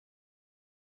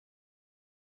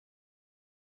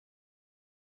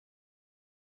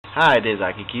Hi, this is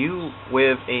ig33ku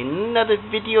with another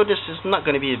video. This is not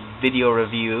going to be a video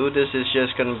review. This is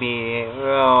just going to be,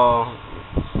 well,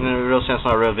 in a real sense,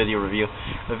 not a real video review.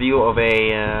 Review of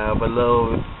a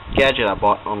little gadget I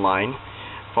bought online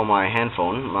for my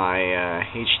handphone, my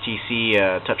HTC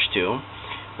Touch2,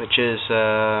 which is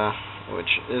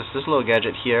this little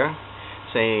gadget here,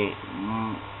 say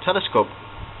telescope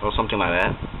or something like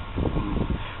that,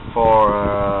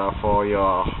 for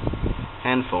your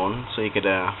handphone, so you could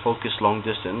focus long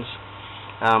distance.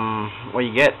 What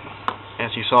you get,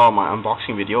 as you saw in my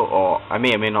unboxing video, or I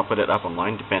may or may not put it up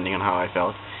online depending on how I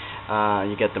felt,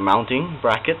 you get the mounting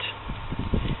bracket,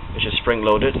 which is spring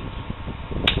loaded,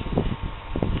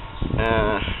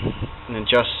 an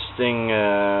adjusting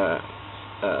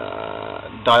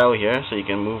dial here, so you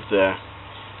can move the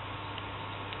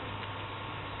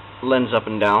lens up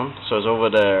and down, so it's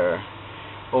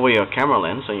over your camera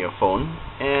lens on your phone.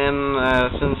 And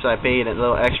since I paid a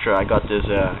little extra, I got this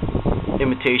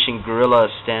imitation gorilla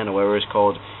stand, or whatever it's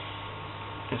called.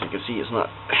 As you can see, it's not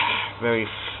very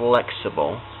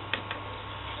flexible,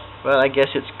 but I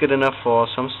guess it's good enough for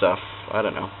some stuff. I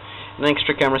don't know. An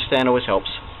extra camera stand always helps.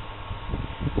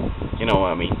 You know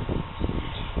what I mean.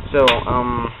 So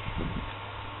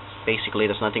basically,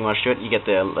 there's nothing much to it. You get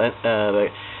the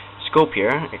scope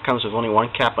here. It comes with only one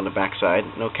cap on the back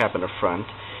side, no cap on the front.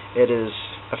 It is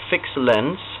a fixed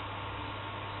lens,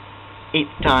 8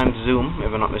 times zoom,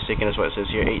 if I'm not mistaken, is what it says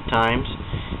here, 8 times,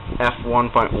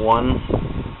 f1.1.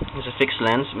 It's a fixed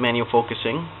lens, manual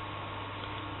focusing.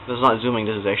 This is not zooming,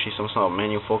 this is actually some sort of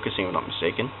manual focusing, if I'm not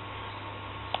mistaken.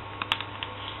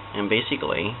 And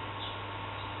basically,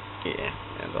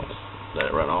 don't let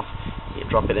it run off. You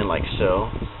drop it in like so,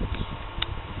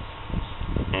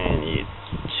 and you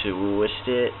twist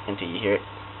it until you hear it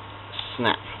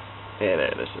snap. There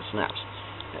it is, it snaps.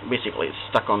 Basically, it's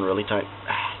stuck on really tight.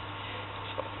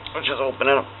 So, let's just open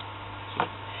it up.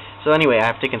 So anyway, I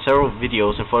have taken several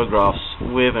videos and photographs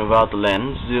with and without the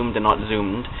lens, zoomed and not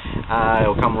zoomed. It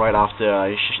will come right after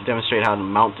I demonstrate how to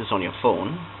mount this on your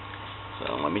phone.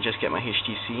 So let me just get my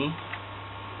HTC.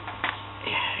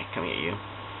 Yeah, come here, you.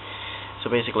 So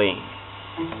basically,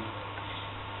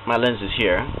 my lens is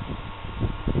here.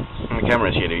 And the camera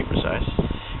is here, to be precise.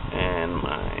 And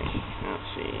my, let's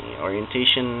see,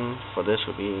 orientation for this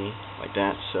would be like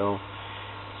that. So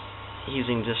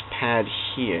using this pad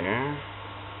here,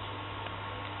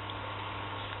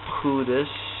 put this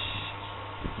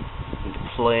into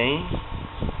play.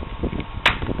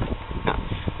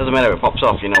 Doesn't matter if it pops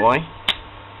off, you know why?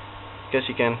 Guess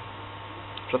you can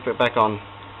flip it back on.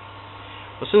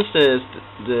 Well, since there's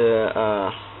the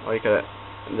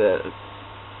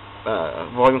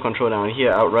volume control down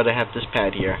here, I would rather have this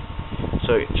pad here.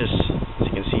 So it just, as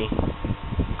you can see,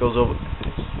 goes over.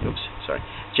 Oops, sorry.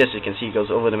 Just as you can see, it goes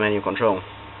over the manual control,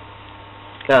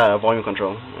 volume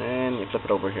control, and you flip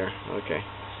it over here. Okay,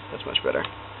 that's much better.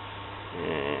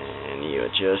 And you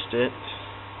adjust it,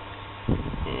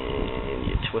 and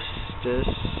you twist this,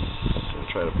 and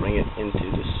try to bring it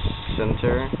into the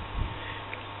center.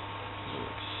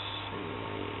 Let's see,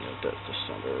 that's the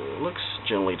center. It looks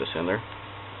generally the center.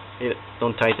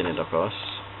 Don't tighten it, of course.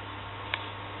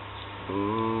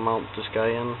 Mount this guy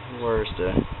in. Where's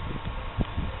the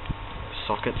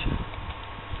socket?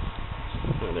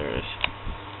 Oh, there it is.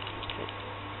 Okay.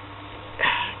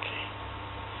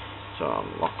 So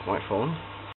I'll lock my phone.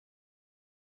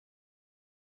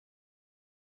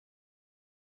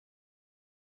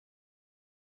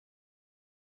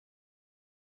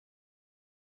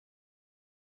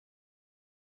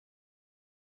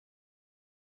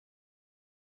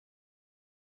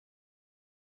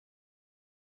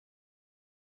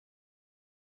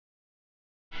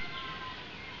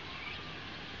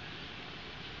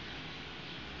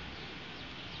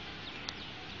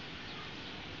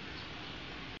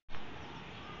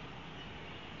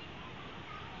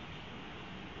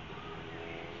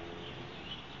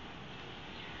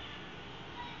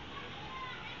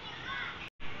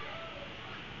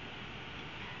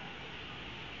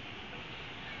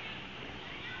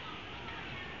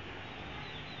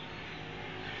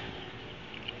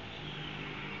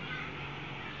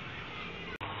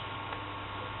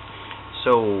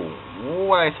 So,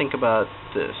 what I think about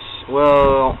this?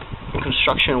 Well,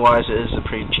 construction-wise, it is a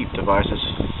pretty cheap device. It's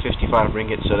 55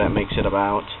 ringgit, so that makes it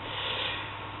about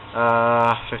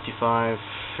 55.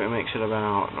 It makes it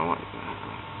about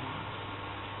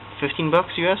 15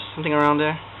 bucks US, something around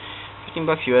there. 15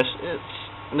 bucks US.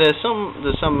 There's some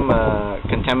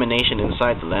contamination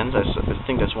inside the lens. I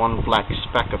think there's one black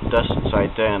speck of dust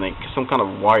inside there, and some kind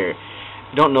of wire.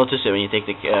 You don't notice it when you take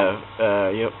the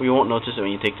you won't notice it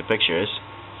when you take the pictures.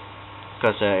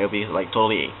 because it'll be like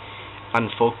totally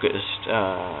unfocused.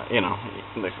 You know,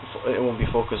 it won't be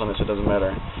focused on it, so it doesn't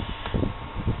matter.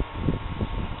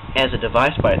 As a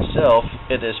device by itself,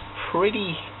 it is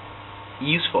pretty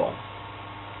useful.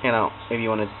 You know, if you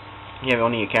want to, you have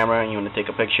only a camera and you want to take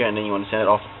a picture and then you want to send it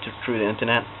off through the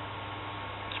internet,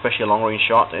 especially a long-range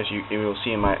shot, as you will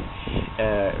see in my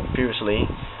previously,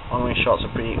 long-range shots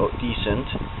are pretty decent.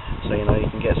 So you know you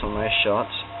can get some nice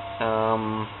shots.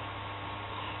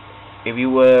 If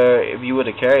you were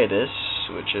to carry this,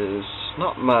 which is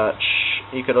not much,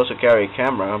 you could also carry a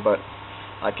camera, but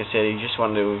like I said, you just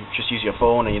want to use your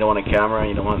phone and you don't want a camera and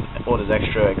you don't want all those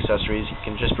extra accessories, you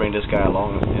can just bring this guy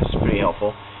along. It's pretty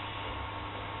helpful.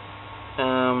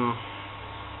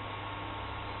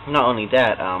 Not only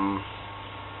that,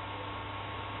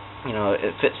 you know,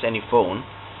 it fits any phone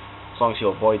as long as you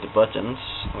avoid the buttons,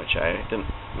 which I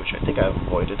think I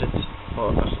avoided it.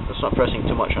 Well, it's not pressing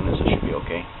too much on this, it should be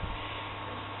okay.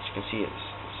 As you can see,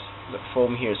 the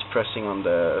foam here is pressing on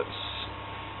the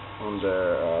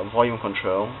volume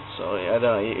control, so I don't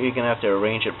know, you're gonna have to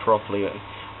arrange it properly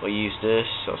or use this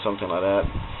or something like that.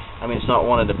 I mean, it's not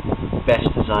one of the best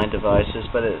designed devices,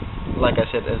 but like I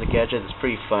said, as a gadget, it's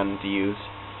pretty fun to use.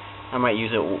 I might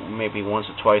use it maybe once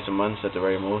or twice a month at the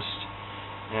very most.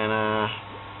 And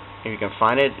if you can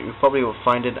find it, you probably will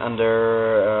find it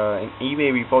under in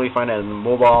eBay. You probably find it in the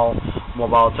mobile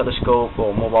telescope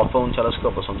or mobile phone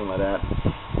telescope or something like that.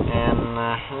 And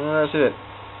that's it.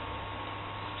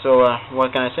 So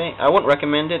what can I say? I wouldn't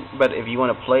recommend it, but if you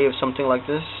want to play with something like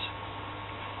this,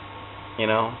 you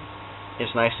know,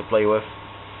 it's nice to play with.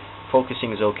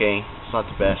 Focusing is okay. It's not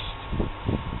the best.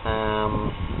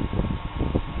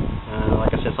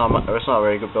 Like I said, it's not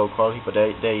very good build quality, but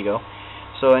there you go.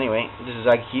 So anyway, this is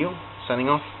ig33ku signing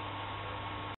off.